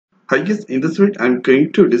Hi guys, in this video I'm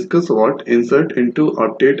going to discuss what insert into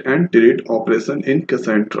update and delete operation in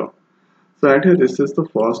Cassandra. So at here this is the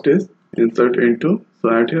first is insert into. So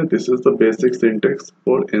at here this is the basic syntax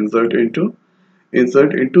for insert into.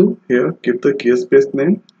 Insert into here give the key space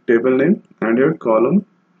name, table name and your column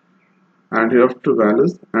and here after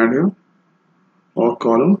values and here or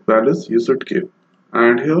column values you should give.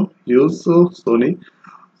 And here use Sony.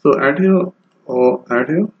 So at here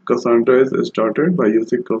Cassandra is started by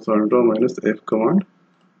using Cassandra minus F command.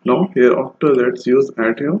 Now here after let's use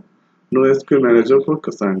at here NoSQL manager for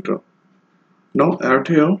Cassandra. Now at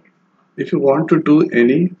here if you want to do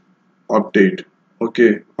any update,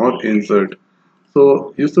 okay, or insert,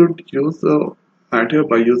 so you should use at here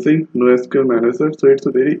by using NoSQL manager. So it's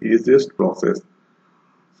a very easiest process.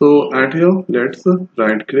 So at here let's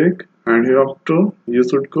right click and here after you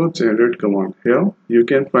should go generate command. Here you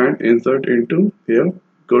can find insert into. Here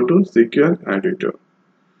go to SQL editor.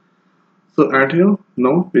 So at here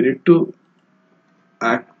now we need to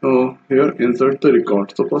here insert the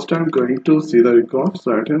record. So first I'm going to see the record.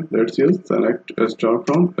 So at here let's use select a star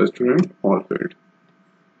from student all field.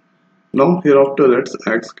 Now hereafter let's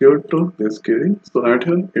execute to this query. So at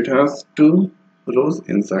here it has two rows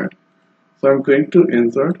inside. So I'm going to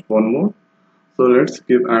insert one more. So let's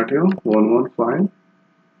give at here 115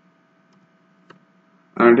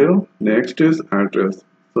 and here next is address.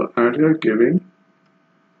 So at here giving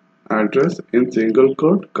address in single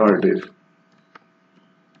quote Cardiff.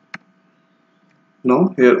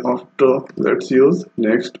 Now here after let's use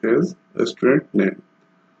next is student name.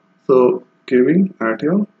 So giving at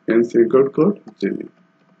here in single quote Jimmy.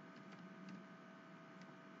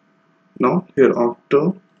 Now here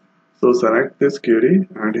after so select this query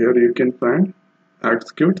and here you can find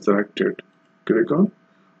execute selected. Click on.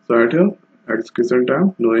 So at here execution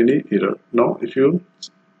time no any error. Now if you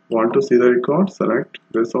want to see the record select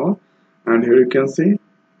this all and here you can see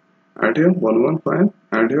at here 115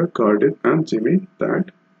 and here Cardiff and Jimmy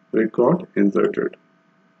that record inserted.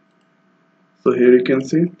 So here you can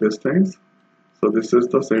see these things. So this is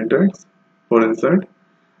the syntax for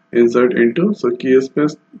insert into. So key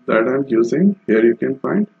space that I'm using here you can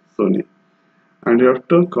find Sony and here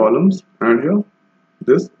after columns and here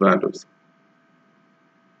this values.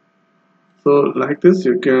 So like this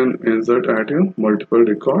you can insert at here multiple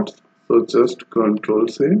records. So just control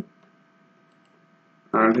C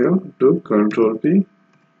and here do control V.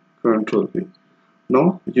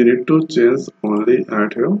 Now you need to change only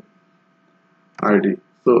at here ID.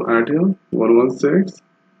 So at here 116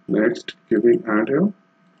 next giving at here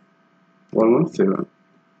 117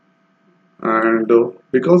 and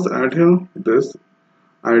because at here this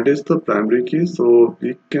ID is the primary key so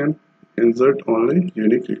we can insert only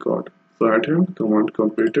unique record. So at here command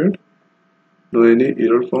completed, no any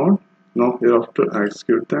error found. Now here after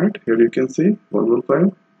execute that here you can see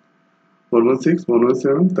 115 116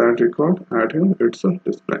 117 that record at here it's a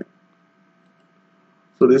display.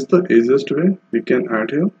 So this is the easiest way we can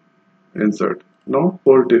add here insert. Now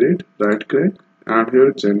for delete right click and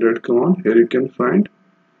here generate command. Here you can find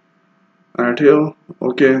at here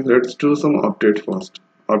okay let's do some update first.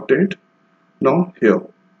 Update. Now here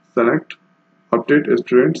select update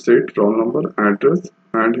student set roll number address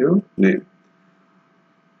and here name.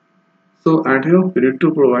 So at here we need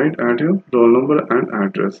to provide at here roll number and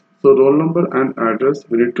address. So roll number and address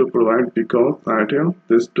we need to provide because at here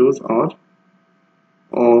these two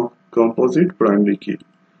are composite primary key.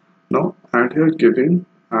 Now at here giving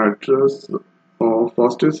address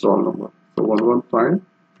first is roll number. So 115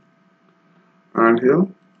 and here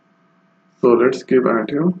so let's give at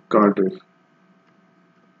here Cardiff.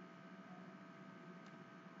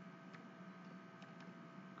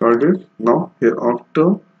 Now here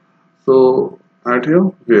after so at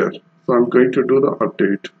here where so I'm going to do the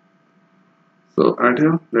update. So at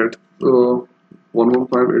here let's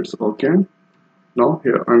 115 it's okay. Now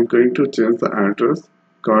here I'm going to change the address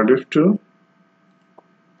Cardiff to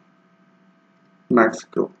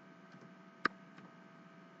Mexico.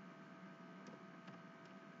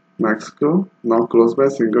 Now close by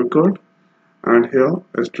single quote and here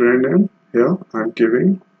student name here I'm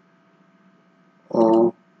giving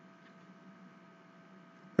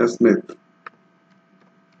Smith.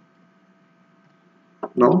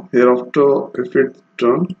 Now hereafter if it's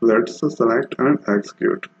done let's select and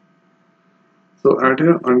execute. So at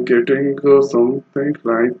here I'm getting something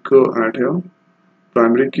like at here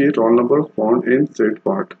primary key roll number found in set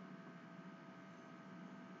part.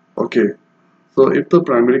 Okay, so if the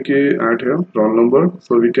primary key at here roll number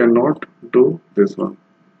so we cannot do this one.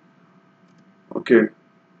 Okay,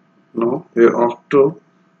 now hereafter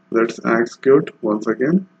let's execute once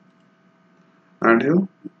again and here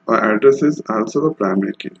address is also the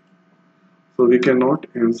primary key. So we cannot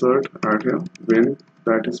insert at here when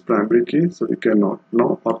that is primary key, so we cannot.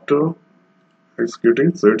 Now after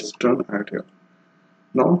executing, so it's done at here.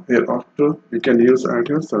 Now hereafter we can use at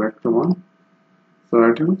here select command. So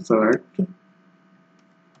at here select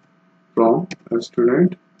from a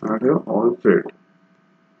student and here all field.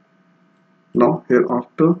 Now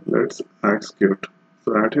hereafter let's execute.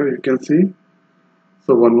 So at here you can see,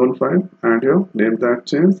 so 115 and here name that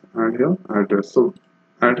change and here address. So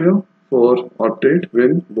at here for update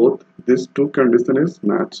when both these two conditions is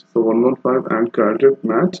match. So 115 and candidate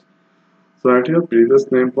match. So at here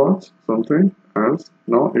previous name was something else.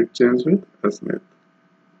 Now it changed with Smith.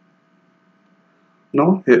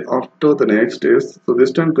 Now here after the next is, so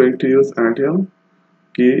this time going to use at here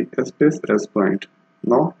key space s point.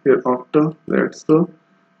 Now here after let's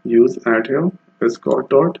use at here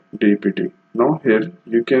escort.dpt. Now here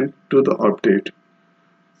you can do the update.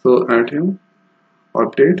 So at here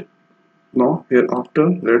update. Now here after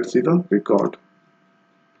let's see the record.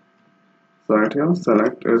 So at here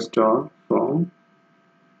select a star from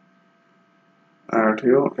at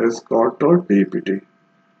here escort.dpt.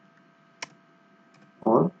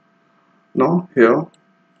 Or now here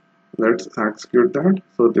let's execute that.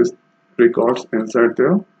 So this records inside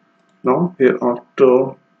there. Now here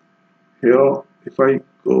after here if I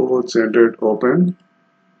go generate open,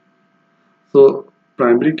 so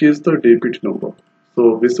primary key is the dpt number,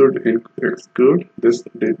 so we should exclude this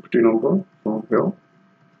dpt number from here.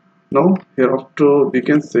 Now here after we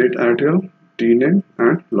can set at here dname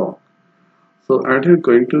and log. So at here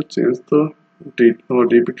going to change the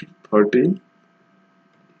dpt 30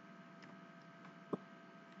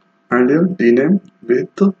 and here dname with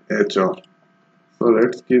hr. So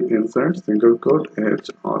let's give inside single quote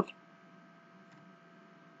hr.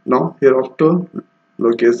 Now hereafter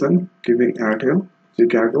location giving at here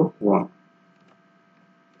Chicago 1.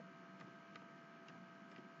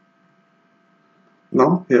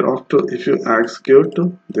 Now hereafter if you execute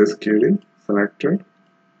this query selected,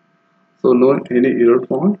 so no any error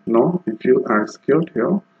found. Now if you execute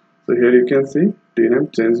here, so here you can see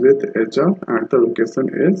dname change with hr and the location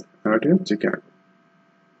is at here Chicago.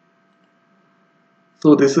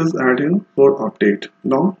 So this is at here for update.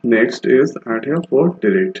 Now next is at here for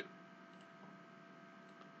delete.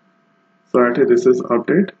 So at here this is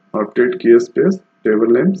update key space table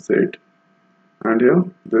name set, and here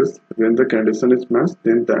this when the condition is matched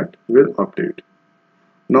then that will update.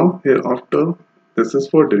 Now here after this is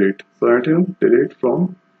for delete. So at here delete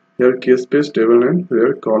from here key space table name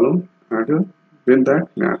where column and here when that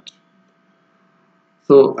match.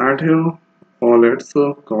 So at here let's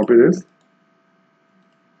copy this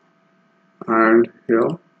and here,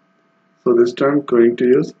 so this time going to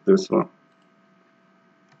use this one.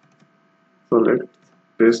 So let's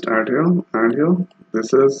paste at here and here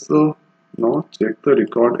this is now check the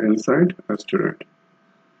record inside a student.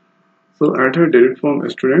 So at here delete from a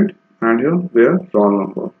student and here where roll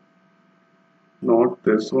number, not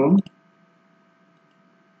this one.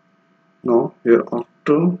 Now here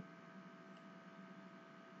after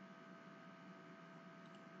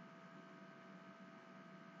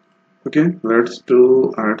okay, let's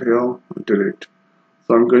do at here delete.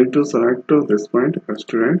 So I'm going to select this point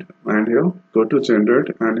student and here go to generate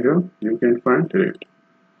and here you can find delete.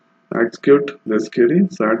 Execute this query.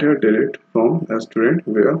 So at here delete from a student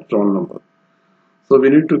where roll number. So we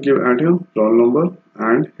need to give at here roll number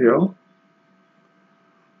and here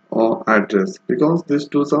or address because these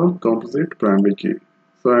two are composite primary key.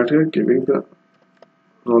 So at here giving the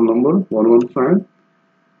roll number 115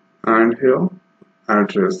 and here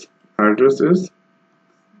address is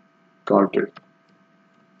Carter.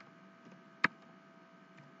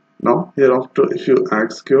 Now hereafter if you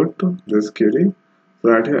execute this query,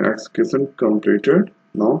 so at here execution completed.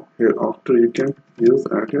 Now hereafter you can use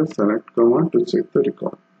at here select command to check the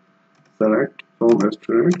record. Select from a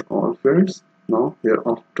student all fields. Now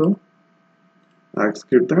hereafter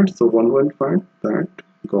execute that. So 115 that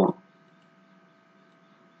gone.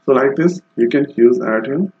 So like this you can use at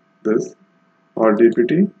here this or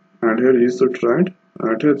dpt and here you should write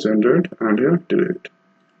at here generate and here delete.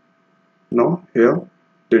 Now here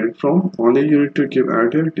delete from only you need to give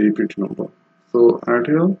at here dpt number. So at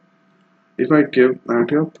here if I give at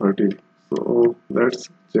here 30, so let's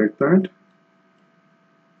check that.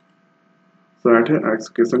 So at here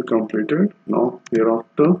execution completed. Now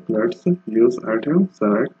hereafter let's use at here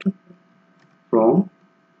select from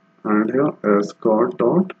and here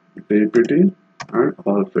escort.dpt and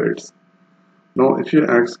all fields. Now if you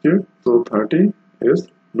execute, so 30 is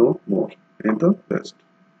no more in the list.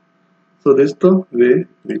 So this is the way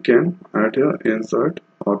we can add here, insert,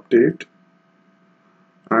 update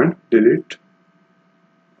and delete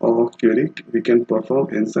or query we can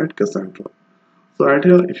perform inside Cassandra. So at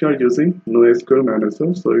here, if you are using NoSQL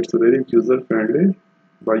Manager, so it's very user friendly.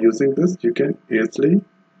 By using this, you can easily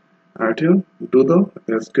at here do the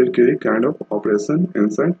SQL query kind of operation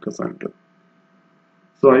inside Cassandra.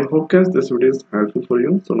 So I hope guys this video is helpful for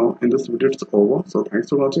you. So now in this video it's over. So thanks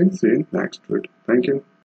for watching. See you in next video. Thank you.